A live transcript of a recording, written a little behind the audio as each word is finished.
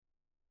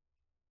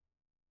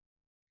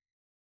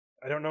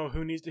I don't know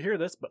who needs to hear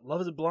this, but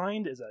Love is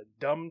Blind is a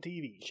dumb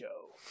TV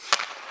show.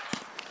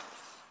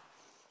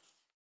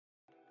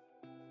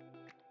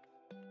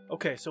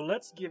 Okay, so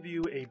let's give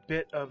you a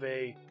bit of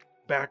a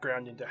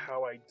background into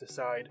how I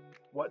decide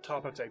what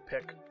topics I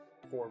pick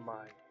for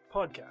my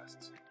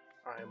podcasts.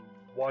 I'm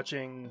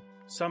watching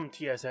some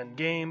TSN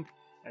game,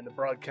 and the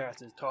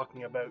broadcast is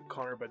talking about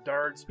Connor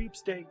Bedard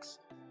sweepstakes,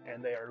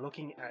 and they are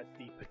looking at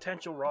the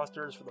potential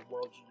rosters for the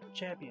World Junior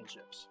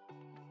Championships.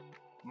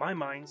 My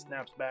mind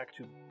snaps back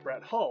to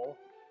Brett Hull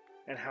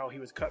and how he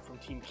was cut from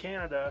Team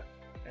Canada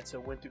and so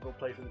went to go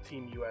play for the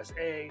Team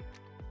USA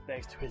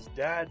thanks to his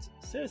dad's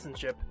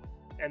citizenship,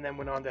 and then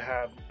went on to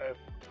have a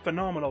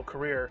phenomenal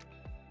career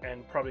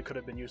and probably could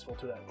have been useful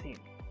to that team.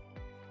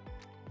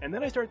 And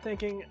then I start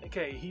thinking,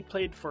 okay, he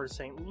played for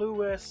St.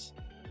 Louis.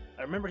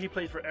 I remember he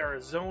played for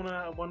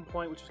Arizona at one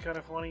point, which was kind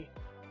of funny,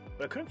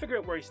 but I couldn't figure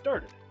out where he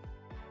started.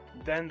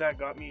 Then that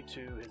got me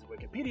to his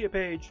Wikipedia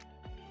page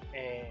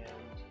and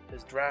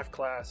his draft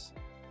class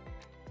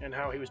and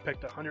how he was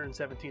picked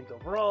 117th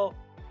overall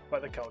by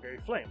the Calgary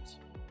Flames.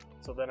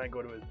 So then I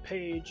go to his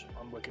page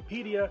on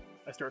Wikipedia,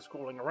 I start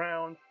scrolling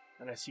around,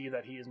 and I see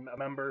that he is a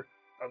member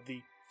of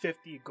the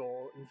 50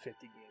 goal in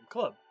 50 game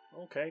club.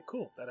 Okay,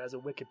 cool. That has a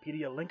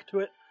Wikipedia link to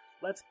it.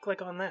 Let's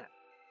click on that.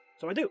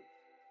 So I do.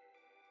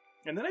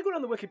 And then I go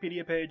down the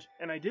Wikipedia page,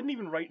 and I didn't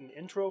even write an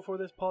intro for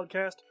this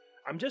podcast.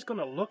 I'm just going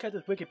to look at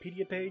this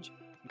Wikipedia page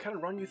and kind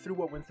of run you through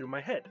what went through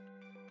my head.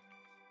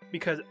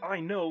 Because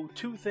I know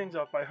two things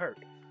off by heart.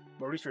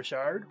 Maurice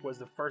Richard was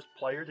the first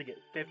player to get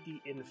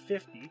 50 in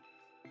 50.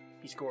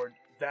 He scored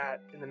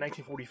that in the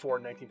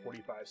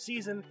 1944-1945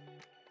 season.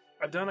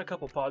 I've done a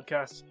couple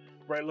podcasts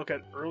where I look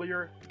at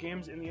earlier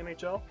games in the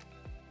NHL,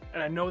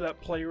 and I know that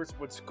players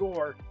would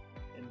score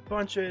in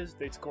bunches,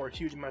 they'd score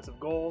huge amounts of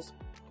goals,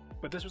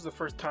 but this was the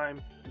first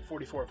time in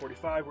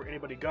 44-45 where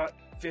anybody got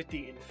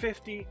 50 in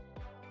 50.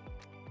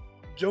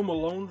 Joe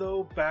Malone,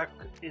 though, back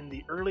in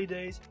the early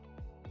days,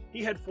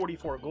 he had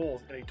 44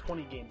 goals in a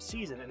 20-game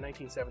season in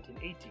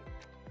 1917-18.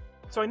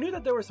 So I knew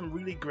that there were some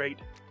really great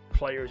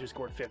players who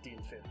scored 50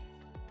 in 50.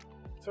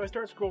 So I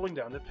start scrolling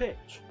down the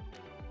page.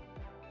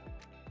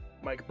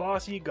 Mike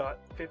Bossy got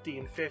 50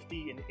 in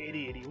 50 in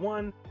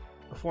 80-81.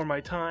 Before my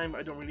time,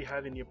 I don't really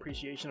have any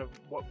appreciation of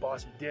what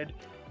Bossy did.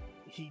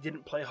 He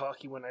didn't play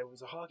hockey when I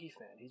was a hockey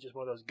fan. He's just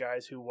one of those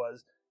guys who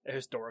was a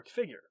historic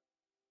figure.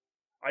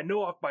 I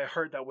know off by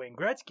heart that Wayne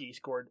Gretzky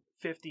scored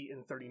 50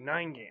 in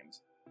 39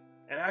 games.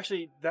 And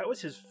actually, that was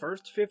his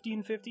first 50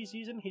 in 50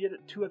 season. He did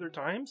it two other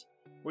times,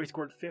 where he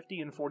scored 50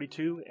 in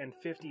 42 and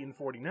 50 in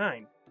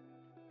 49.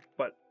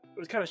 But it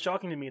was kind of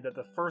shocking to me that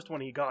the first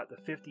one he got, the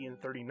 50 in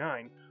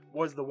 39,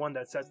 was the one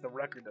that sets the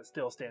record that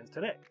still stands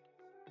today.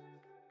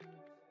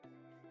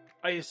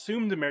 I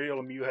assumed Mario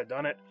Lemieux had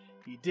done it.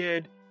 He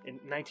did in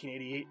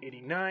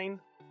 1988-89,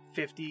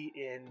 50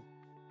 in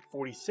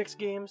 46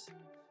 games.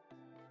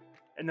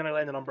 And then I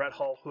landed on Brett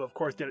Hull, who of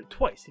course did it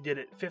twice. He did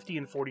it 50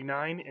 in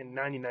 49 in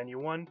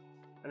 90-91,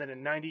 and then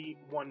in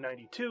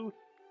 91-92,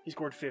 he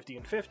scored 50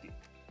 in 50.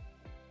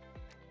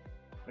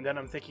 And then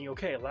I'm thinking,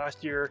 okay,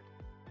 last year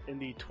in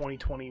the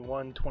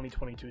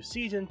 2021-2022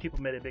 season, people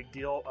made a big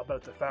deal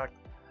about the fact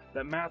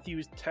that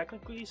Matthews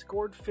technically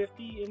scored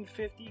 50 in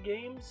 50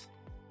 games,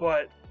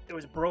 but it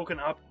was broken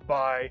up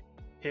by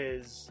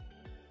his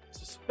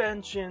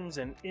suspensions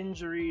and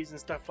injuries and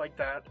stuff like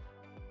that.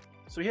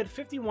 So he had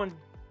 51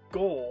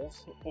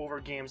 goals over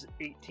games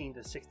 18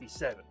 to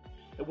 67.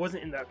 It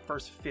wasn't in that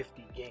first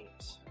 50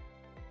 games.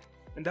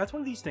 And that's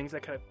one of these things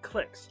that kind of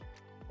clicks,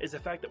 is the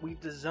fact that we've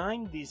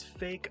designed these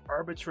fake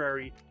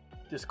arbitrary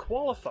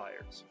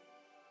disqualifiers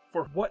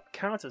for what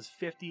counts as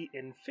 50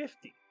 in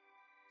 50.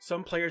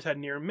 Some players had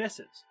near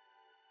misses.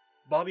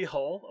 Bobby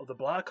Hull of the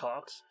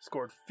Blackhawks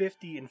scored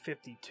 50 in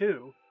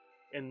 52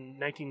 in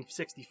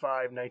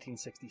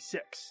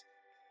 1965-1966.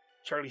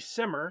 Charlie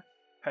Simmer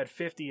had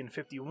 50 in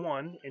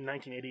 51 in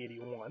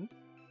 1980-81.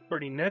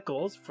 Bernie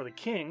Nichols for the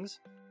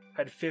Kings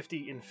had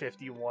 50 in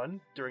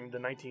 51 during the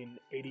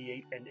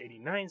 1988 and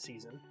 89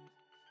 season.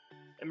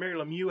 And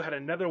Mario Lemieux had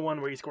another one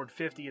where he scored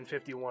 50 in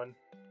 51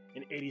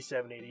 in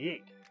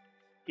 87-88.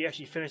 He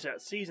actually finished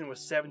that season with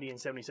 70 in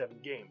 77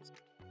 games.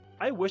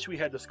 I wish we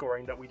had the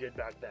scoring that we did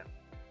back then.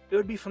 It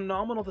would be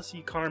phenomenal to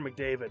see Connor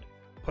McDavid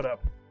put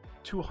up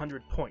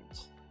 200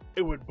 points.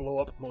 It would blow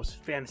up most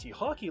fantasy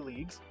hockey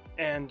leagues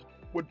and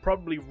would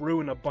probably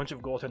ruin a bunch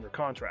of goaltender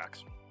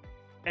contracts.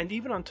 And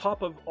even on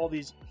top of all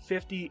these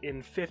 50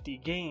 in 50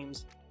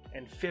 games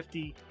and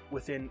 50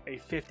 within a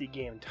 50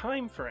 game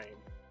time frame,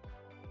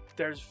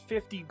 there's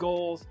 50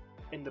 goals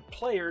in the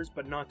players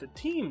but not the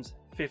team's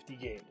 50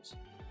 games.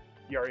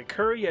 Jari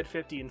Kurri had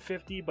 50 in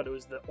 50, but it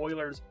was the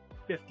Oilers'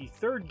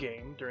 53rd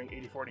game during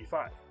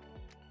 80-45.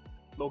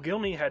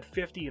 Mogilny had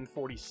 50 in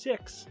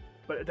 46,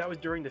 but that was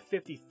during the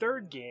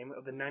 53rd game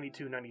of the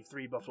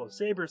 92-93 Buffalo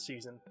Sabres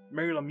season.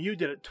 Mario Lemieux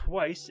did it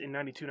twice in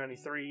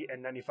 92-93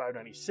 and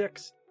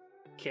 95-96.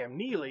 Cam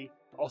Neely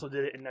also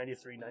did it in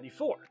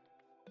 93-94.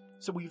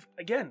 So we've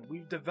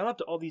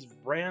developed all these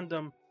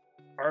random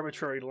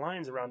arbitrary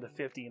lines around the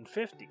 50 and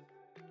 50.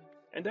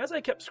 And as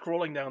I kept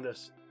scrolling down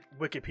this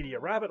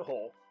Wikipedia rabbit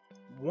hole,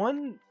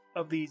 one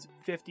of these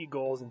 50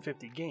 goals in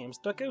 50 games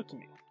stuck out to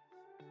me.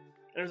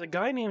 And there's a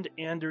guy named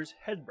Anders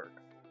Hedberg.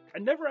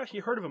 I'd never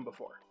actually heard of him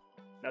before.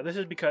 Now this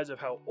is because of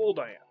how old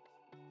I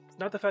am. It's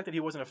not the fact that he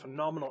wasn't a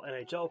phenomenal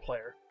NHL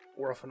player,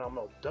 or a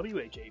phenomenal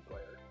WHA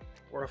player,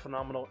 or a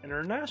phenomenal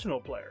international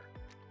player.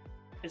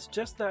 It's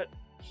just that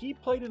he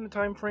played in a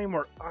time frame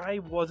where I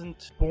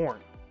wasn't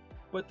born.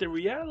 But the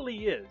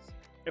reality is,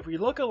 if we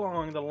look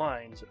along the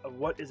lines of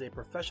what is a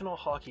professional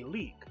hockey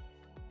league,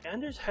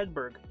 Anders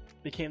Hedberg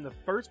became the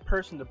first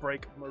person to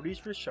break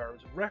Maurice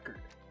Richard's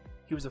record.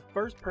 He was the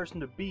first person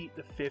to beat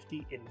the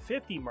 50 in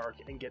 50 mark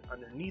and get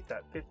underneath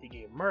that 50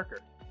 game marker.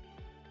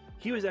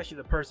 He was actually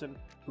the person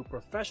who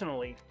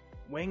professionally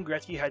Wayne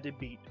Gretzky had to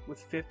beat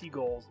with 50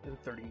 goals in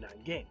 39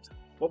 games.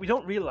 What we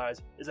don't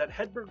realize is that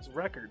Hedberg's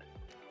record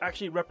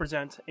actually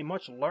represents a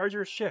much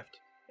larger shift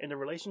in the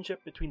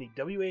relationship between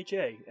the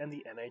WHA and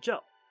the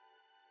NHL.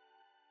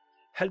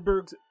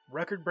 Hedberg's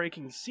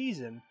record-breaking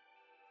season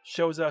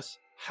shows us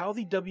how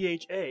the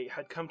WHA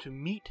had come to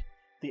meet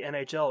the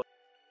NHL,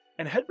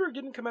 and Hedberg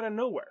didn't come out of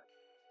nowhere.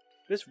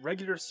 This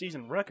regular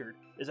season record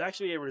is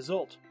actually a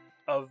result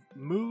of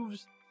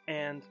moves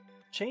and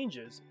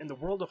changes in the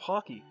world of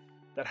hockey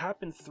that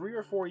happened 3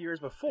 or 4 years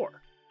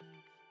before.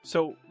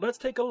 So let's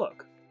take a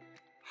look.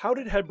 How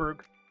did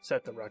Hedberg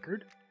set the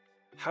record?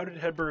 How did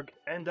Hedberg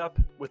end up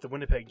with the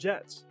Winnipeg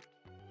Jets?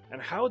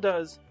 And how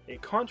does a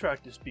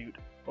contract dispute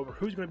over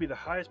who's going to be the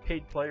highest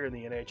paid player in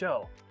the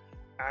NHL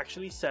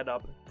actually set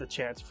up the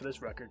chance for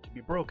this record to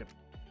be broken?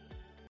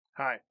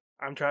 Hi,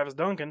 I'm Travis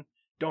Duncan.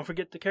 Don't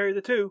forget to carry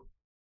the 2.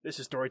 This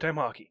is Storytime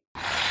Hockey.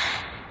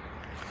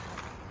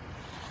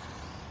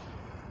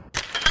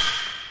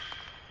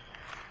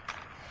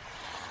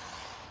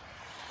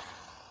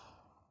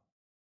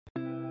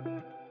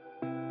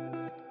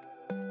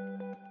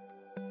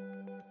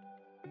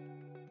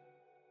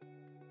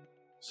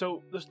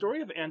 So, the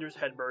story of Anders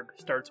Hedberg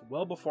starts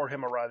well before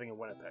him arriving in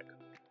Winnipeg.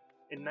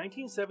 In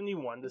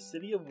 1971, the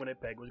city of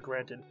Winnipeg was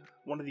granted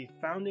one of the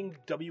founding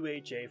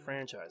WHA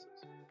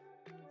franchises.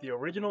 The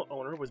original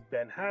owner was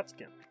Ben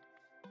Hatskin.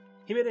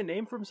 He made a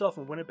name for himself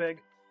in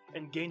Winnipeg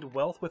and gained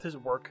wealth with his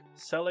work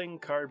selling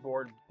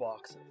cardboard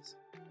boxes.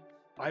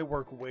 I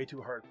work way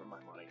too hard for my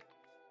money.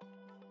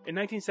 In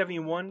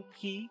 1971,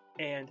 he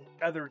and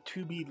other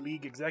 2B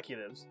League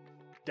executives,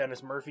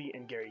 Dennis Murphy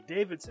and Gary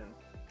Davidson,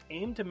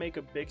 aimed to make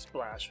a big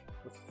splash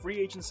with free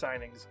agent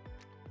signings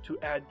to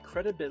add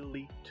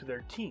credibility to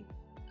their team.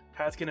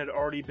 Hatskin had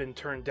already been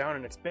turned down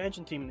an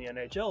expansion team in the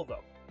NHL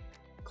though.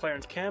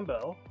 Clarence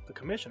Campbell, the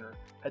commissioner,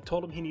 had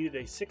told him he needed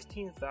a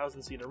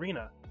 16,000 seat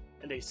arena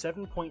and a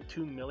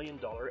 $7.2 million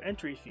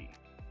entry fee.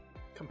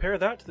 Compare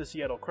that to the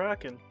Seattle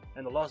Kraken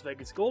and the Las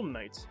Vegas Golden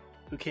Knights,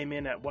 who came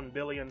in at $1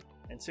 billion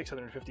and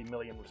 $650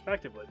 million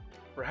respectively.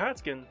 For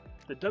Hatskin,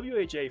 the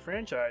WHA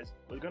franchise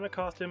was going to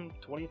cost him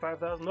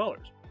 $25,000.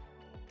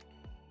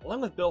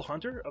 Along with Bill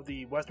Hunter of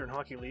the Western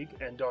Hockey League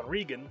and Don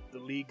Regan, the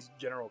league's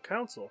general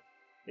counsel,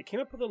 they came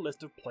up with a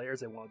list of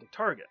players they wanted to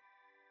target.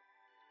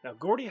 Now,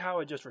 Gordie Howe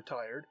had just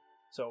retired,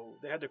 so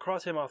they had to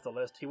cross him off the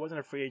list. He wasn't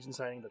a free agent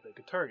signing that they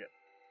could target.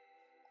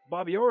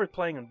 Bobby Orr was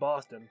playing in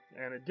Boston,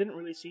 and it didn't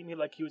really seem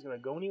like he was going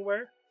to go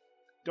anywhere.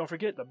 Don't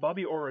forget that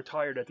Bobby Orr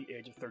retired at the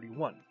age of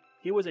 31.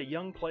 He was a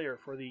young player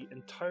for the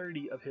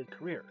entirety of his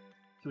career.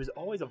 He was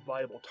always a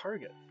viable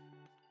target.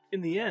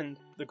 In the end,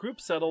 the group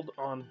settled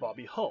on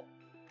Bobby Hull.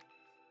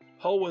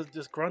 Hull was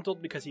disgruntled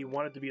because he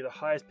wanted to be the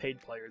highest paid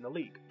player in the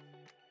league.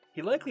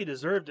 He likely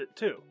deserved it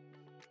too.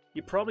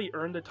 He probably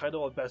earned the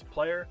title of best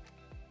player.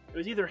 It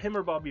was either him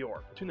or Bobby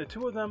Orr. Between the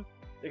two of them,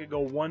 they could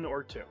go 1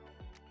 or 2.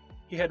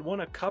 He had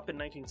won a cup in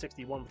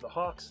 1961 with the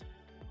Hawks,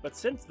 but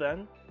since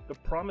then, the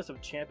promise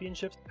of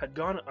championships had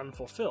gone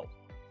unfulfilled.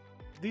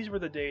 These were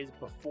the days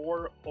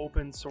before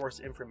open source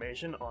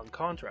information on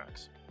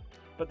contracts.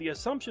 But the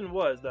assumption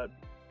was that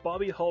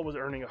Bobby Hull was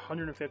earning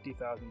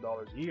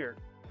 $150,000 a year,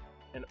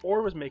 and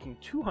Orr was making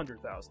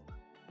 $200,000.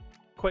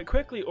 Quite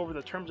quickly over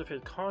the terms of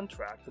his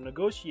contract, the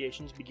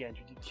negotiations began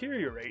to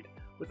deteriorate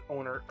with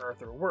owner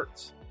Arthur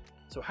Wirtz.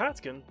 So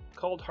Hatskin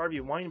called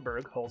Harvey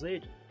Weinberg, Hull's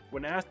agent.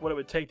 When asked what it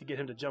would take to get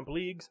him to jump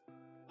leagues,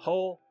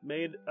 Hull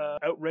made an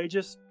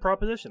outrageous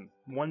proposition,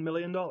 $1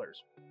 million.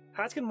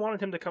 Hatskin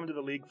wanted him to come to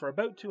the league for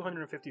about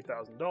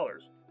 $250,000.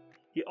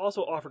 He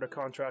also offered a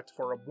contract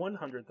for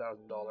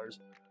 $100,000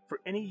 for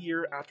any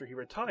year after he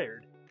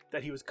retired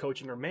that he was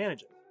coaching or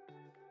managing.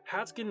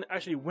 Hatskin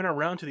actually went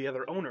around to the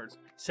other owners,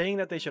 saying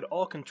that they should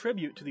all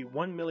contribute to the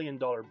 $1 million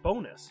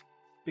bonus,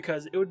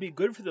 because it would be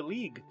good for the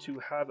league to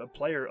have a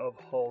player of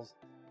Hull's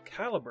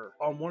caliber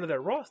on one of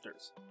their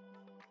rosters.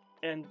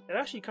 And it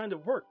actually kind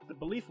of worked. The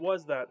belief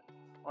was that,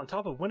 on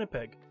top of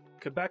Winnipeg,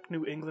 Quebec,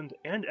 New England,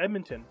 and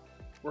Edmonton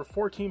were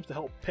 4 teams to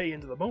help pay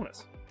into the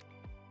bonus.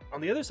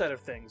 On the other side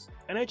of things,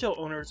 NHL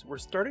owners were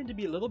starting to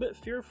be a little bit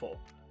fearful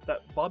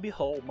that Bobby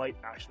Hull might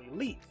actually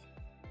leave.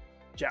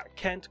 Jack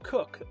Kent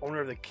Cooke,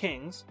 owner of the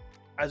Kings,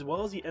 as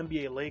well as the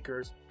NBA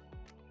Lakers,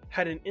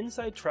 had an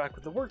inside track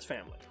with the Wirtz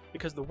family,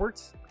 because the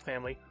Wirtz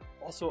family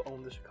also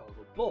owned the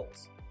Chicago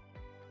Bulls.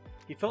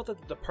 he felt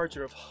that the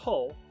departure of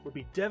Hull would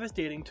be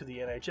devastating to the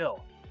NHL,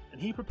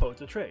 and he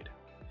proposed a trade.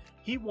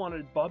 He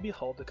wanted Bobby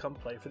Hull to come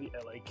play for the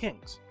LA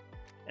Kings,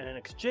 and in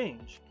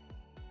exchange,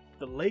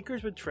 the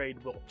Lakers would trade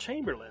Wilt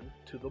Chamberlain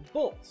to the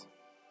Bulls.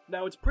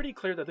 Now, it's pretty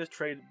clear that this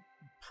trade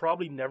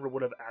probably never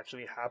would have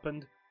actually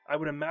happened. I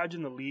would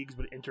imagine the leagues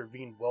would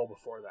intervene well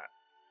before that.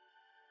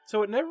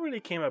 So it never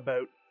really came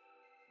about,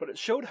 but it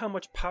showed how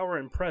much power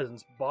and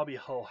presence Bobby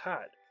Hull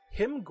had.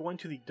 Him going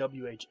to the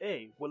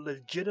WHA would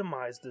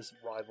legitimize this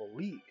rival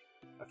league.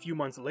 A few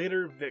months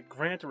later, Vic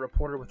Grant, a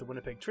reporter with the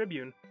Winnipeg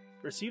Tribune,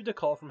 received a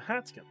call from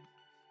Hatskin.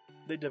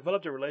 They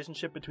developed a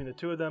relationship between the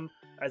two of them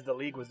as the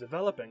league was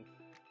developing,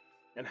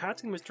 and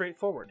Hatskin was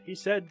straightforward. He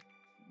said,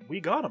 "We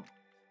got him."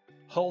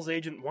 Hull's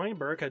agent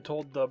Weinberg had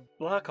told the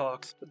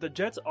Blackhawks that the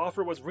Jets'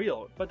 offer was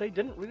real, but they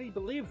didn't really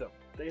believe them.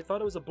 They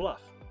thought it was a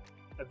bluff.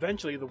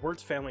 Eventually, the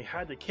Wirtz family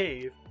had to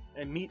cave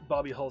and meet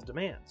Bobby Hull's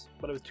demands,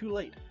 but it was too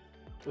late.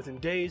 Within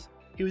days,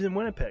 he was in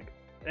Winnipeg,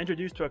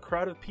 introduced to a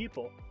crowd of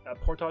people at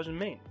Portage in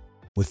Maine.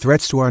 With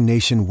threats to our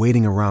nation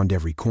waiting around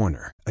every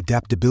corner,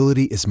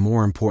 adaptability is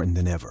more important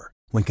than ever.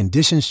 When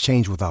conditions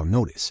change without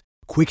notice,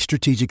 quick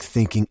strategic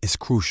thinking is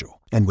crucial.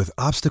 And with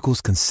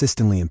obstacles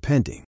consistently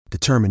impending,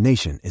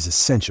 determination is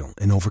essential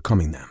in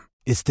overcoming them.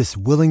 It's this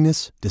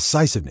willingness,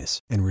 decisiveness,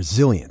 and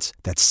resilience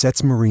that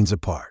sets Marines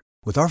apart.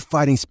 With our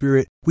fighting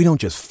spirit, we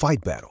don't just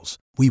fight battles,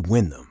 we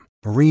win them.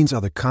 Marines are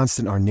the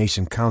constant our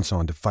nation counts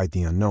on to fight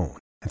the unknown.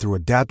 And through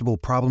adaptable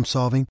problem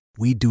solving,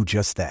 we do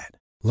just that.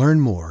 Learn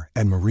more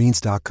at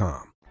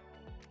marines.com.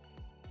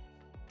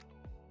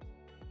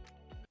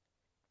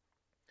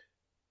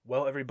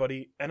 Well,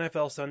 everybody,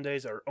 NFL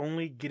Sundays are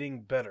only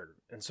getting better,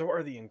 and so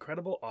are the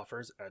incredible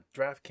offers at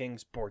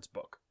DraftKings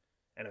Sportsbook,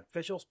 an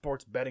official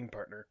sports betting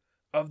partner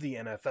of the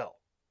NFL.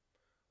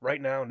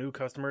 Right now, new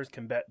customers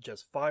can bet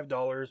just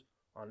 $5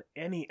 on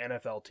any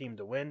NFL team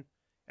to win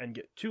and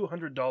get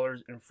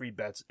 $200 in free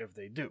bets if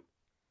they do.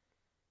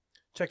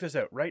 Check this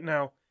out. Right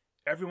now,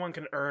 everyone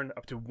can earn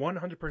up to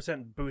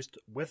 100% boost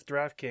with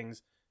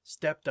DraftKings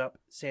stepped-up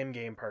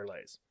same-game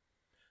parlays.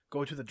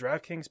 Go to the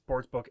DraftKings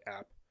Sportsbook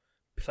app,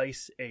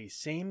 place a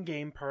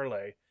same-game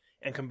parlay,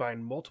 and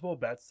combine multiple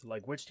bets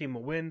like which team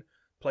will win,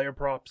 player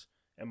props,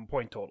 and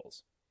point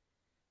totals.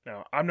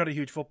 Now, I'm not a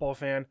huge football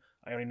fan.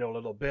 I only know a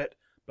little bit,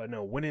 but I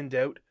know when in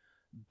doubt,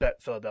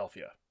 bet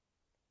Philadelphia.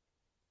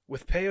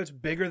 With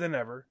payouts bigger than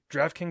ever,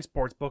 DraftKings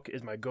Sportsbook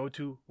is my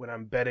go-to when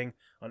I'm betting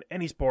on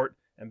any sport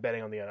and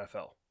betting on the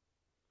NFL.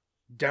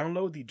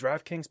 Download the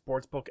DraftKings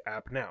Sportsbook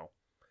app now.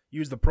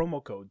 Use the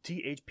promo code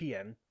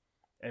THPN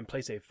and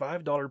place a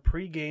 $5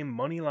 pre-game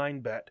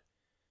moneyline bet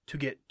to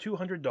get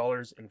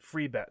 $200 in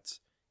free bets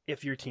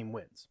if your team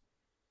wins.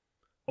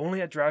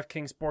 Only at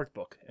DraftKings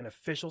Sportsbook, an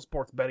official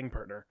sports betting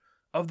partner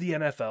of the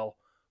NFL,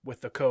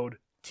 with the code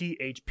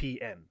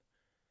THPN.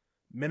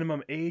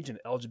 Minimum age and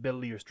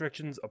eligibility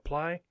restrictions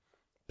apply.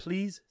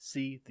 Please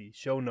see the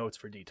show notes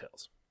for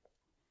details.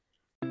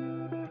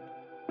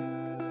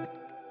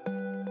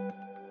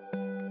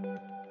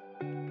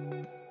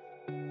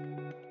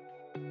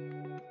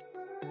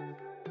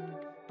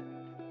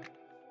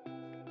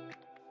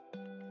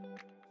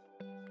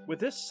 With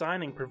this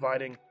signing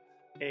providing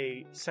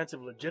a sense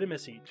of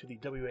legitimacy to the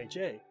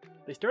WHA,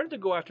 they started to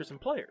go after some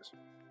players.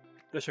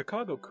 The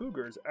Chicago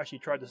Cougars actually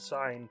tried to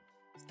sign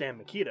Stan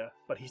Mikita,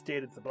 but he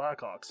stayed at the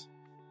Blackhawks.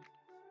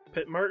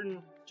 Pitt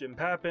Martin, Jim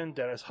Pappin,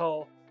 Dennis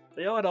Hull,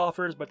 they all had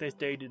offers, but they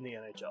stayed in the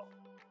NHL.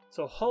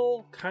 So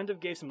Hull kind of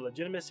gave some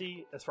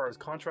legitimacy as far as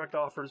contract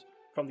offers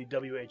from the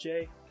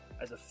WHA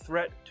as a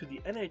threat to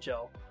the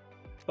NHL,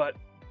 but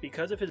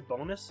because of his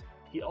bonus,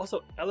 he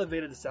also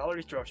elevated the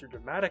salary structure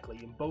dramatically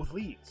in both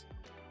leagues.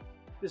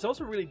 This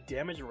also really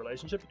damaged the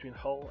relationship between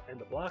Hull and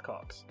the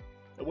Blackhawks.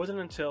 It wasn't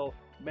until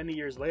many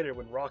years later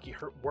when Rocky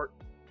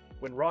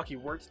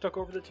Wirtz took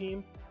over the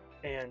team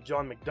and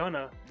John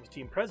McDonough was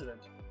team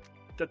president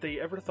that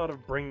they ever thought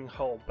of bringing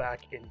Hull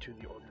back into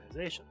the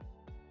organization.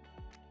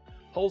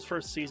 Hull's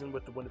first season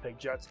with the Winnipeg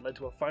Jets led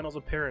to a finals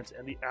appearance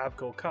in the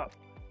Avco Cup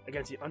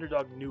against the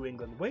underdog New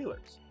England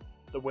Whalers.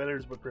 The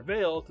Whalers would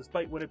prevail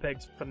despite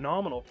Winnipeg's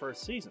phenomenal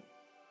first season.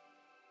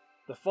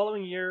 The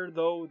following year,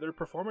 though, their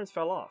performance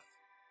fell off.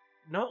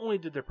 Not only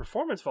did their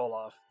performance fall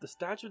off, the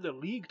stature of the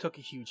league took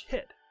a huge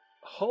hit.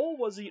 Hull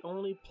was the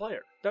only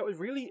player. That was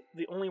really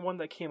the only one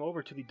that came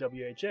over to the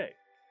WHA.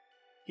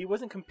 He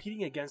wasn't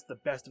competing against the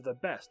best of the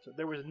best.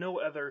 There was no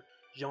other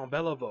Jean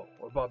Beliveau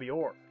or Bobby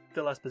Orr,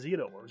 Phil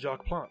Esposito or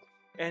Jacques Plante.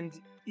 And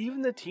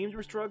even the teams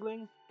were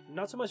struggling,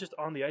 not so much just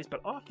on the ice,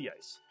 but off the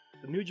ice.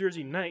 The New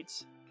Jersey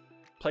Knights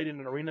played in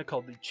an arena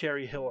called the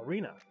Cherry Hill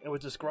Arena and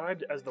was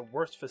described as the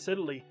worst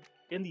facility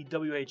in the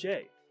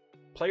WHA.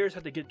 Players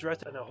had to get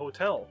dressed in a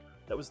hotel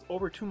that was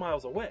over 2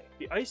 miles away.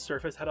 The ice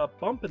surface had a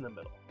bump in the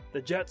middle.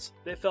 The Jets,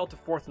 they fell to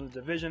 4th in the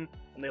division,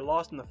 and they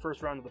lost in the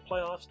first round of the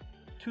playoffs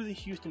to the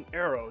Houston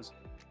Aeros,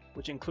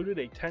 which included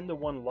a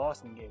 10-1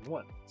 loss in Game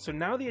 1. So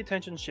now the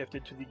attention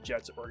shifted to the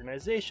Jets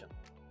organization.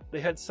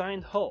 They had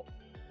signed Hull.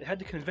 They had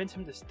to convince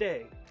him to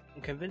stay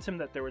and convince him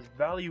that there was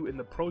value in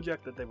the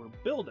project that they were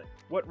building.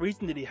 What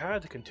reason did he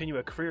have to continue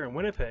a career in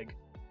Winnipeg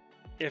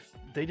if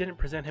they didn't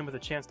present him with a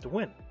chance to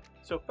win.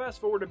 So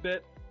fast forward a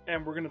bit,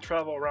 and we're going to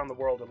travel around the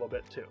world a little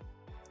bit too.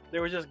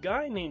 There was this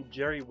guy named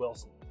Jerry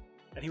Wilson,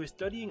 and he was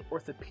studying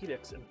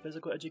orthopedics and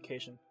physical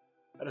education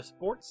at a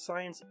sports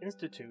science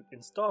institute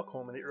in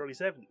Stockholm in the early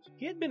 70s.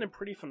 He had been a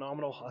pretty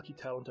phenomenal hockey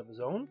talent of his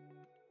own.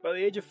 By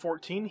the age of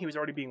 14, he was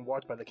already being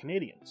watched by the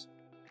Canadiens.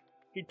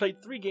 He'd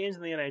played 3 games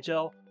in the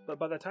NHL, but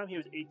by the time he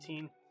was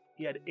 18,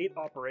 he had 8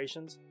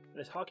 operations, and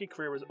his hockey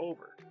career was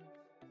over.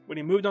 When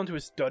he moved on to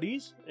his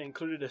studies, it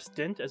included a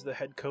stint as the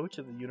head coach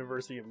of the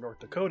University of North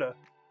Dakota,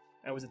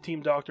 and was a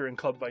team doctor and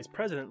club vice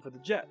president for the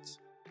Jets.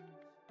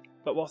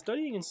 But while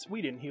studying in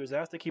Sweden, he was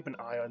asked to keep an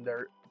eye on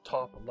their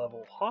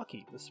top-level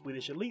hockey, the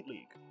Swedish Elite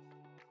League.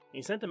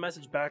 He sent a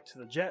message back to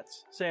the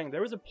Jets, saying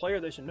there was a player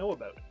they should know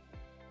about,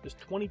 this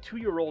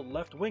 22-year-old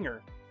left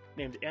winger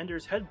named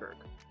Anders Hedberg,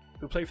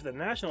 who played for the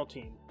national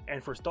team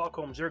and for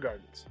Stockholm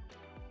Djurgårdens.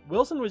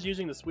 Wilson was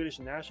using the Swedish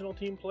national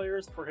team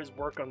players for his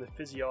work on the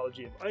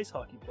physiology of ice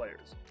hockey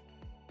players,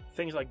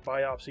 things like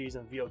biopsies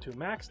and VO2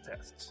 max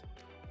tests.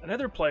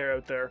 Another player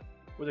out there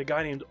was a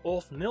guy named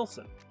Ulf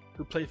Nilsson,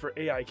 who played for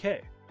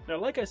AIK. Now,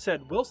 like I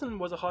said, Wilson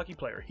was a hockey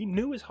player. He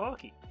knew his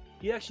hockey.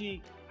 He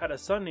actually had a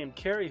son named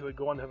Kerry who would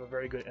go on to have a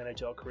very good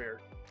NHL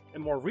career.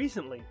 And more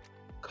recently,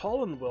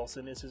 Colin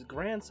Wilson is his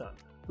grandson,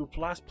 who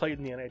last played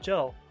in the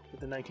NHL with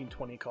the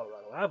 1920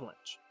 Colorado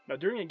Avalanche. Now,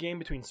 during a game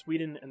between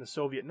Sweden and the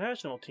Soviet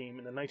national team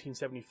in the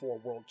 1974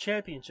 World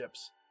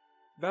Championships,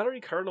 Valery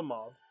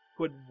Kharlamov,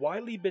 who had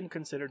widely been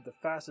considered the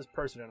fastest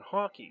person in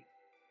hockey,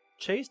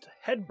 chased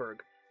Hedberg,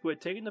 who had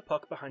taken the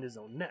puck behind his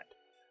own net.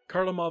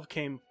 Kharlamov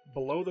came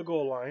below the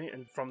goal line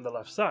and from the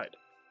left side.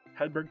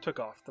 Hedberg took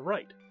off the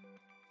right.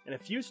 In a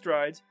few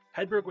strides,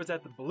 Hedberg was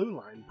at the blue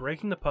line,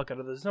 breaking the puck out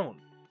of the zone.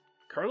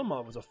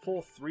 Kharlamov was a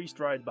full 3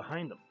 strides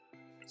behind him.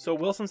 So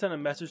Wilson sent a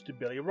message to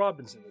Billy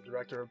Robinson, the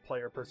director of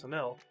player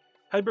personnel.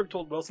 Hedberg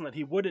told Wilson that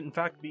he would in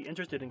fact be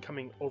interested in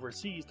coming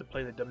overseas to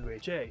play in the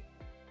WHA,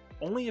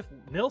 only if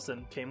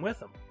Nilsson came with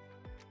him.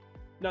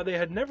 Now, they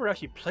had never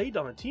actually played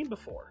on a team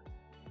before,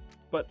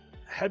 but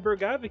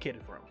Hedberg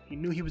advocated for him. He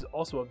knew he was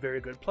also a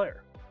very good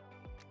player.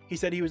 He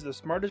said he was the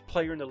smartest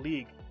player in the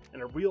league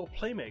and a real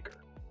playmaker.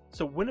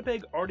 So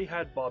Winnipeg already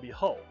had Bobby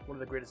Hull, one of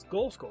the greatest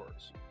goal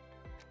scorers.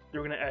 They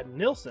were going to add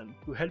Nilsson,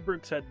 who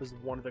Hedberg said was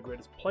one of the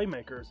greatest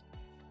playmakers,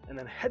 and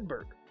then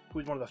Hedberg, who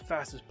was one of the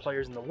fastest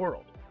players in the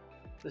world.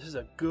 This is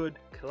a good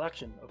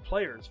collection of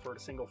players for a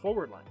single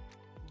forward line.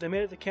 They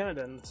made it to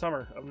Canada in the summer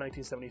of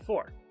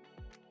 1974.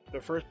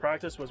 Their first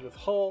practice was with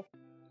Hull,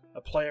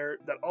 a player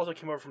that also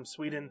came over from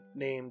Sweden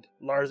named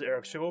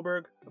Lars-Erik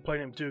Sjöberg, a player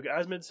named Doug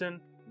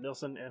Asmundson,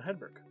 Nilsson, and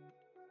Hedberg.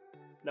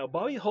 Now,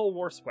 Bobby Hull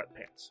wore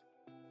sweatpants.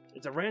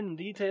 It's a random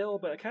detail,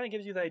 but it kind of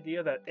gives you the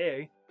idea that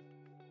A,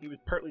 he was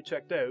partly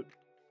checked out,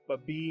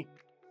 but B,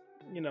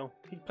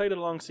 he played a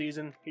long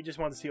season, he just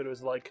wanted to see what it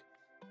was like.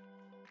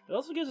 It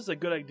also gives us a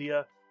good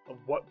idea of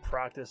what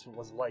practice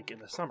was like in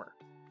the summer.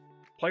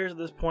 Players at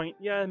this point,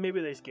 yeah,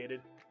 maybe they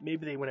skated,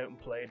 maybe they went out and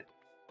played,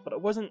 but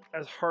it wasn't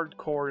as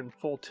hardcore and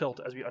full tilt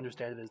as we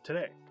understand it is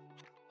today.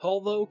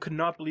 Hull, though, could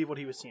not believe what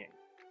he was seeing.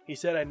 He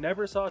said, "I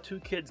never saw 2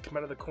 kids come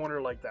out of the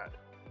corner like that.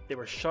 They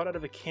were shot out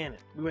of a cannon.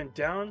 We went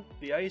down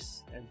the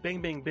ice, and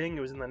bing, bing, bing,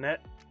 it was in the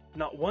net.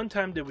 Not one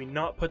time did we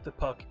not put the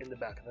puck in the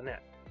back of the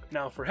net."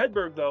 Now, for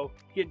Hedberg, though,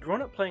 he had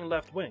grown up playing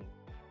left wing,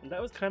 and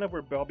that was kind of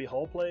where Bobby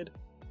Hull played,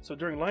 so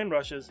during line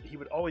rushes, he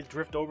would always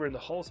drift over in the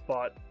Hull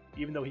spot,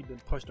 even though he'd been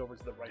pushed over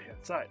to the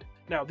right-hand side.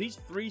 Now, these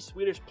 3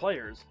 Swedish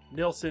players,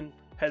 Nilsson,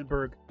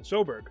 Hedberg, and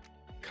Sjöberg,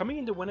 coming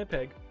into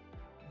Winnipeg,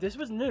 this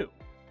was new.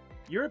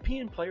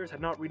 European players had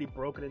not really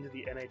broken into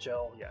the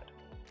NHL yet.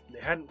 They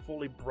hadn't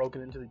fully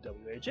broken into the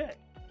WHA.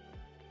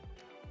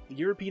 The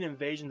European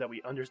invasion that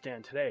we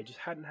understand today just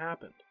hadn't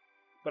happened.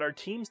 But our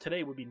teams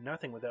today would be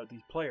nothing without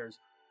these players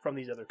from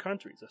these other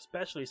countries,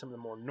 especially some of the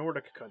more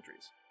Nordic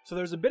countries. So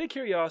there's a bit of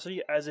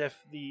curiosity as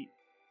if the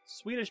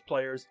Swedish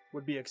players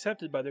would be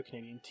accepted by their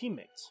Canadian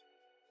teammates.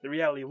 The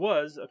reality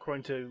was,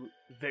 according to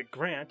Vic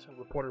Grant, a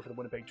reporter for the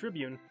Winnipeg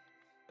Tribune,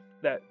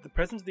 that the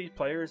presence of these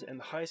players and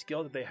the high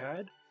skill that they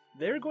had,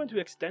 they were going to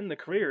extend the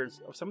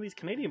careers of some of these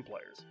Canadian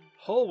players.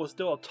 Hull was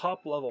still a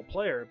top-level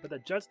player, but the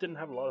Jets didn't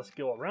have a lot of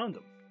skill around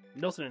him.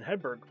 Nilsson and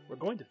Hedberg were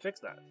going to fix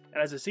that.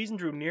 And as the season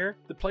drew near,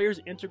 the players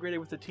integrated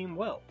with the team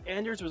well.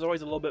 Anders was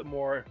always a little bit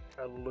more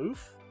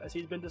aloof, as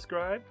he's been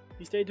described.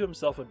 He stayed to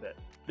himself a bit.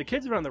 The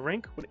kids around the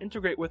rink would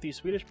integrate with these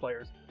Swedish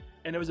players,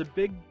 and it was a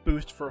big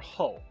boost for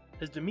Hull.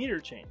 His demeanor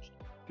changed.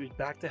 He was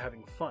back to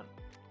having fun.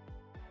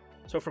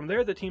 So from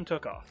there, the team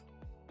took off.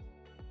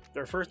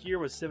 Their first year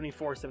was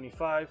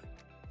 74-75,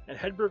 and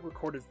Hedberg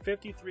recorded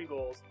 53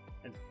 goals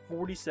and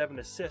 47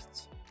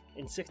 assists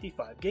in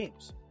 65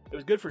 games. It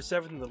was good for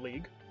 7th in the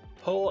league.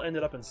 Hull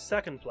ended up in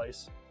 2nd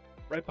place,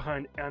 right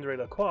behind Andre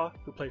Lacroix,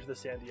 who played for the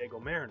San Diego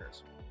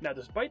Mariners. Now,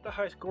 despite the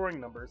high scoring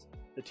numbers,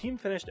 the team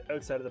finished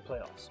outside of the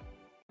playoffs.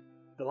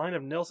 The line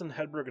of Nilsson,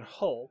 Hedberg, and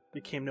Hull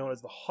became known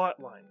as the Hot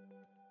Line,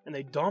 and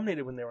they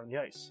dominated when they were on the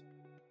ice.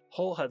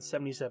 Hull had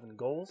 77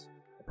 goals,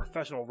 a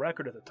professional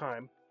record at the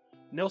time.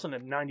 Nilsson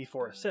had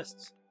 94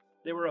 assists.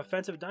 They were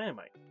offensive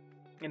dynamite.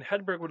 and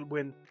Hedberg would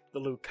win the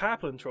Lou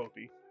Kaplan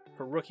Trophy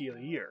for Rookie of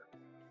the Year.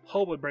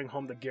 Hull would bring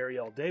home the Gary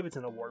L.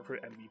 Davidson Award for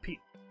MVP.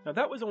 Now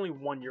that was only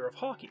 1 year of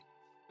hockey,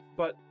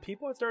 but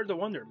people had started to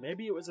wonder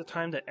maybe it was a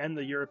time to end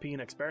the European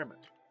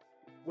experiment.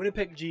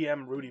 Winnipeg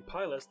GM Rudy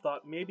Pilas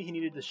thought maybe he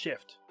needed to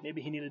shift,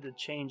 maybe he needed to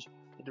change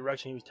the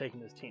direction he was taking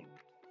his team.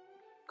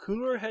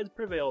 Cooler heads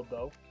prevailed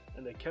though,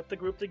 and they kept the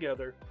group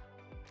together.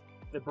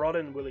 They brought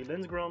in Willie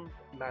Lindgren,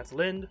 Mats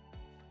Lind.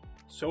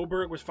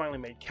 Soberg was finally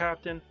made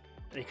captain,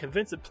 and he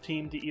convinced the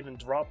team to even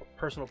drop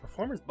personal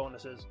performance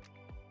bonuses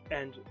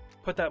and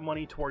put that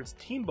money towards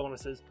team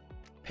bonuses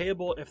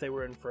payable if they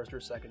were in first or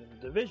second in the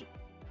division.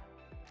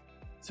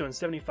 So in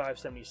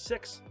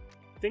 75-76,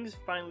 things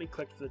finally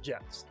clicked for the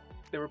Jets.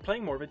 They were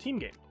playing more of a team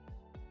game.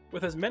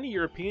 With as many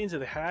Europeans as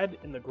they had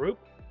in the group,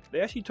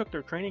 they actually took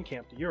their training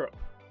camp to Europe.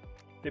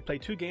 They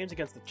played 2 games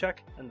against the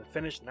Czech and the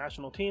Finnish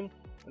national team,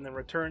 and then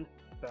returned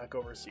back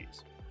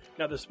overseas.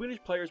 Now the Swedish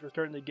players were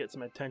starting to get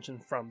some attention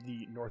from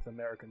the North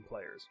American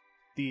players.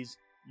 These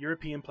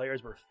European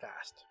players were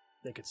fast.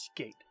 They could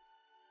skate.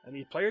 And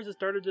these players had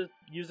started to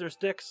use their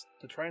sticks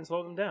to try and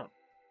slow them down.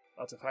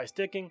 Lots of high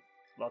sticking,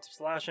 lots of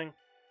slashing.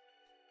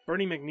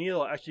 Bernie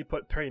McNeil actually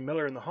put Perry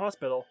Miller in the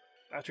hospital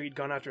after he'd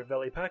gone after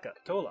Veli-Pekka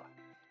Katola.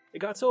 It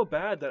got so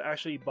bad that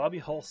actually Bobby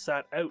Hull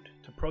sat out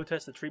to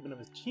protest the treatment of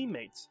his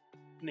teammates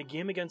in a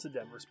game against the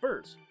Denver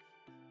Spurs.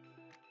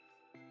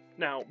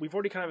 Now, we've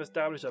already kind of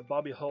established that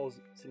Bobby Hull's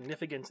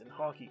significance in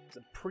hockey is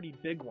a pretty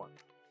big one.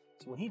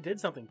 So when he did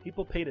something,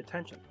 people paid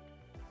attention.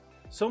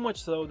 So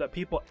much so that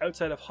people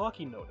outside of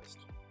hockey noticed.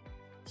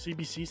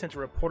 CBC sent a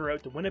reporter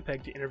out to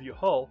Winnipeg to interview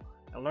Hull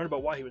and learn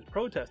about why he was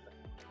protesting.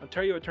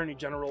 Ontario Attorney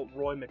General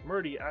Roy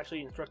McMurdy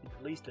actually instructed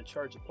police to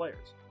charge the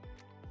players.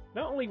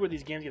 Not only were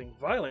these games getting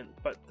violent,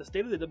 but the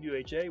state of the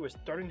WHA was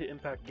starting to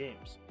impact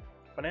games.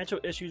 Financial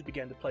issues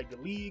began to plague the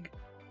league.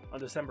 On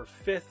December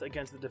 5th,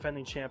 against the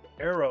defending champ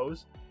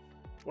Arrows,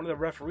 one of the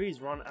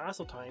referees, Ron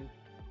Asseltine,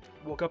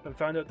 woke up and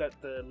found out that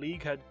the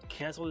league had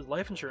cancelled his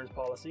life insurance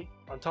policy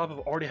on top of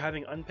already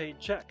having unpaid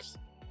checks.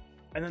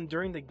 And then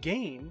during the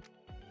game,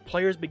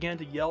 players began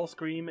to yell,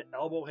 scream,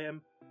 elbow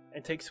him,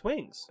 and take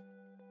swings.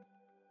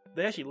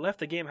 They actually left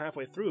the game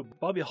halfway through.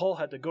 Bobby Hull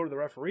had to go to the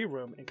referee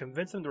room and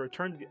convince them to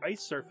return to the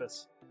ice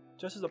surface,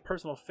 just as a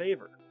personal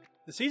favor.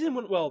 The season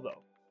went well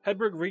though.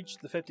 Hedberg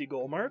reached the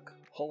 50-goal mark,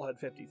 Hull had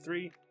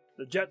 53,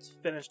 the Jets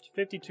finished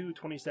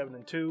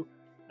 52-27-2,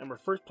 and were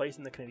first place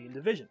in the Canadian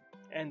division.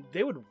 And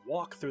they would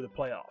walk through the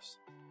playoffs.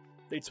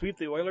 They'd sweep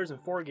the Oilers in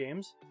 4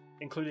 games,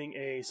 including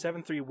a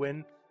 7-3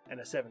 win and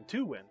a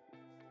 7-2 win.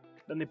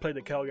 Then they played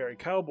the Calgary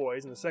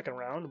Cowboys in the second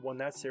round, won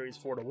that series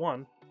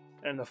 4-1,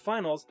 and in the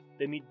finals,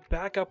 they meet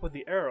back up with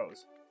the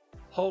Arrows.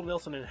 Hull,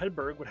 Nilsson, and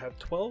Hedberg would have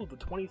 12 of the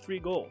 23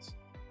 goals,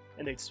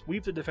 and they'd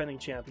sweep the defending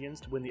champions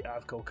to win the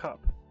Avco Cup,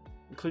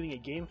 including a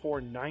Game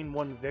 4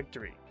 9-1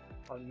 victory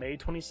on May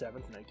 27,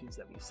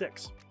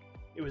 1976.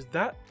 It was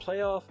that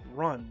playoff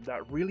run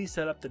that really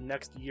set up the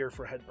next year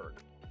for Hedberg,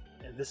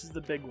 and this is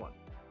the big one,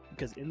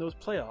 because in those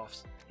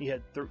playoffs, he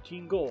had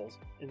 13 goals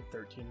in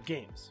 13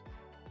 games.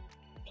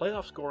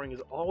 Playoff scoring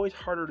is always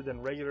harder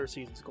than regular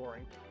season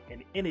scoring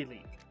in any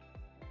league.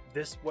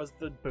 This was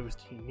the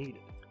boost he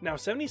needed. Now,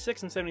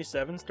 76 and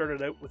 77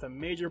 started out with a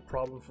major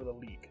problem for the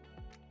league.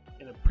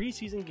 In a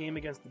preseason game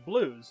against the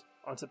Blues,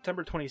 on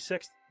September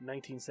 26,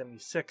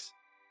 1976,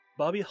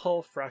 Bobby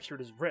Hull fractured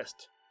his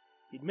wrist.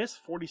 He'd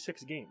missed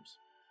 46 games.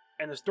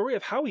 And the story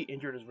of how he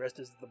injured his wrist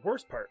is the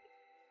worst part,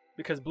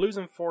 because Blues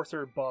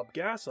enforcer Bob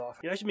Gassoff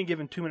had actually been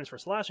given 2 minutes for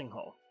slashing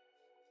Hull.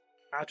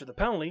 After the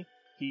penalty,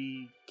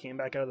 he came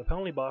back out of the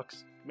penalty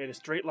box, made a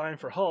straight line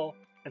for Hull,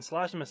 and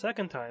slashed him a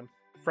second time,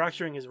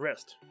 fracturing his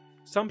wrist.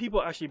 Some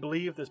people actually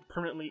believe this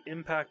permanently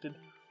impacted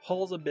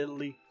Hull's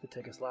ability to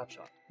take a slap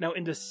shot. Now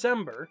in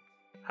December,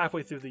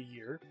 halfway through the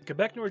year, the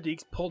Quebec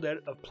Nordiques pulled out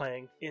of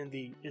playing in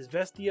the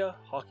Izvestia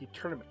Hockey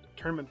Tournament, a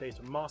tournament based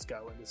in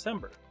Moscow in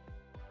December.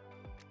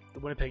 The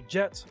Winnipeg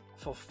Jets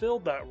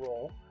fulfilled that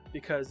role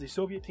because the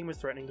Soviet team was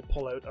threatening to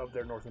pull out of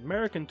their North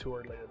American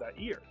tour later that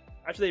year.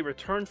 After they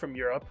returned from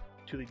Europe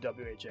to the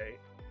WHA,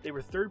 they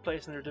were 3rd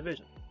place in their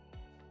division.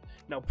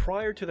 Now,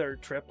 prior to their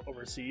trip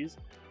overseas,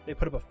 they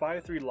put up a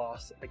 5-3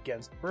 loss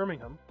against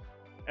Birmingham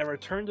and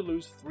returned to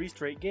lose 3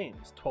 straight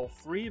games,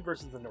 12-3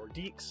 versus the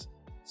Nordiques,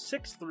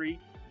 6-3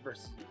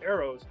 versus the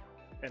Arrows,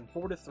 and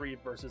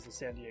 4-3 versus the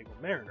San Diego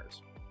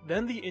Mariners.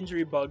 Then the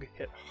injury bug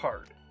hit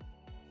hard.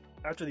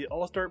 After the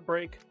All-Star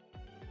break,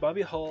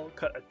 Bobby Hull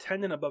cut a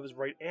tendon above his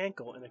right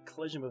ankle in a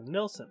collision with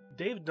Nilsson.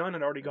 Dave Dunn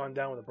had already gone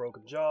down with a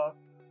broken jaw.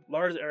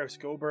 Lars-Erik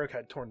Skoberg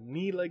had torn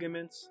knee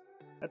ligaments.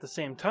 At the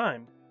same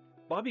time,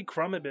 Bobby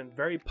Crum had been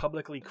very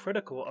publicly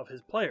critical of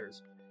his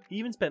players. He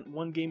even spent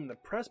 1 game in the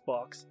press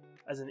box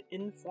as an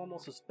informal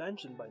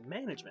suspension by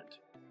management.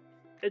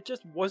 It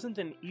just wasn't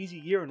an easy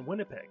year in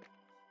Winnipeg.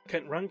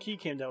 Kent Runke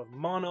came down with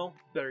mono,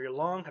 Barry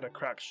Long had a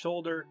cracked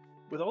shoulder.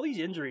 With all these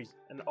injuries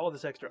and all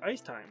this extra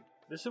ice time,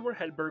 this is where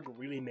Hedberg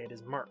really made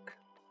his mark.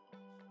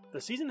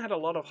 The season had a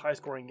lot of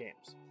high-scoring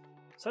games.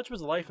 Such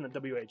was life in the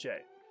WHA.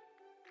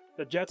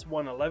 The Jets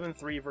won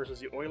 11-3 versus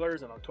the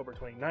Oilers on October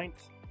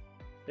 29th.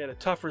 They had a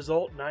tough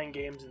result 9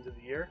 games into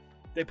the year.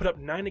 They put up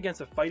 9 against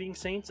the Fighting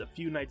Saints a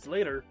few nights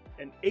later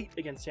and 8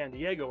 against San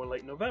Diego in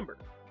late November.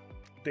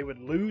 They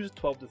would lose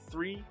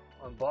 12-3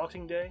 on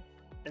Boxing Day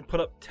and put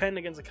up 10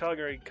 against the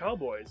Calgary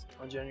Cowboys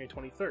on January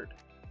 23rd.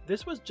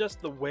 This was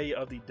just the way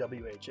of the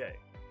WHA.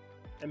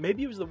 And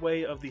maybe it was the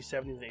way of the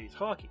 70s and 80s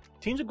hockey.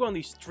 Teams would go on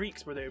these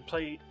streaks where they would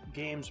play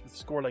games with a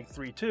score like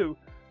 3-2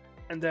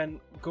 and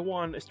then go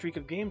on a streak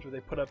of games where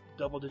they put up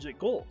double-digit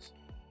goals.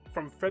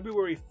 From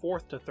February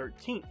 4th to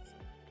 13th,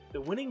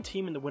 the winning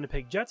team in the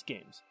Winnipeg Jets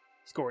games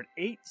scored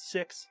 8,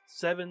 6,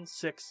 7,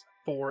 6,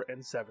 4,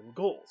 and 7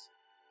 goals.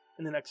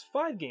 In the next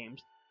 5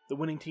 games, the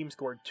winning team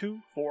scored 2,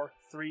 4,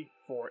 3,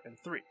 4, and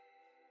 3.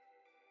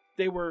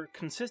 They were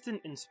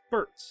consistent in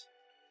spurts.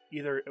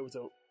 Either it was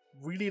a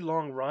really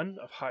long run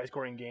of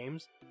high-scoring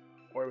games,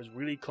 or it was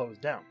really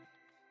closed down.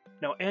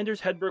 Now,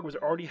 Anders Hedberg was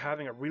already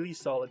having a really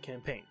solid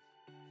campaign.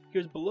 He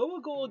was below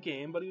a goal a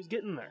game, but he was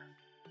getting there.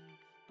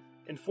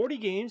 In 40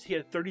 games, he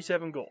had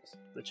 37 goals.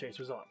 The chase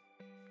was on.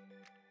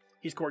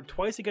 He scored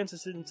twice against the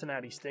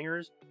Cincinnati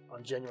Stingers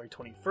on January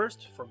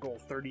 21st for goal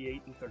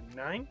 38 and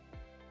 39,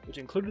 which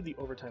included the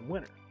overtime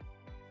winner.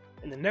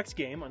 In the next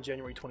game, on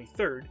January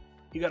 23rd,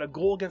 he got a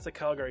goal against the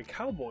Calgary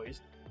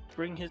Cowboys,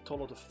 bringing his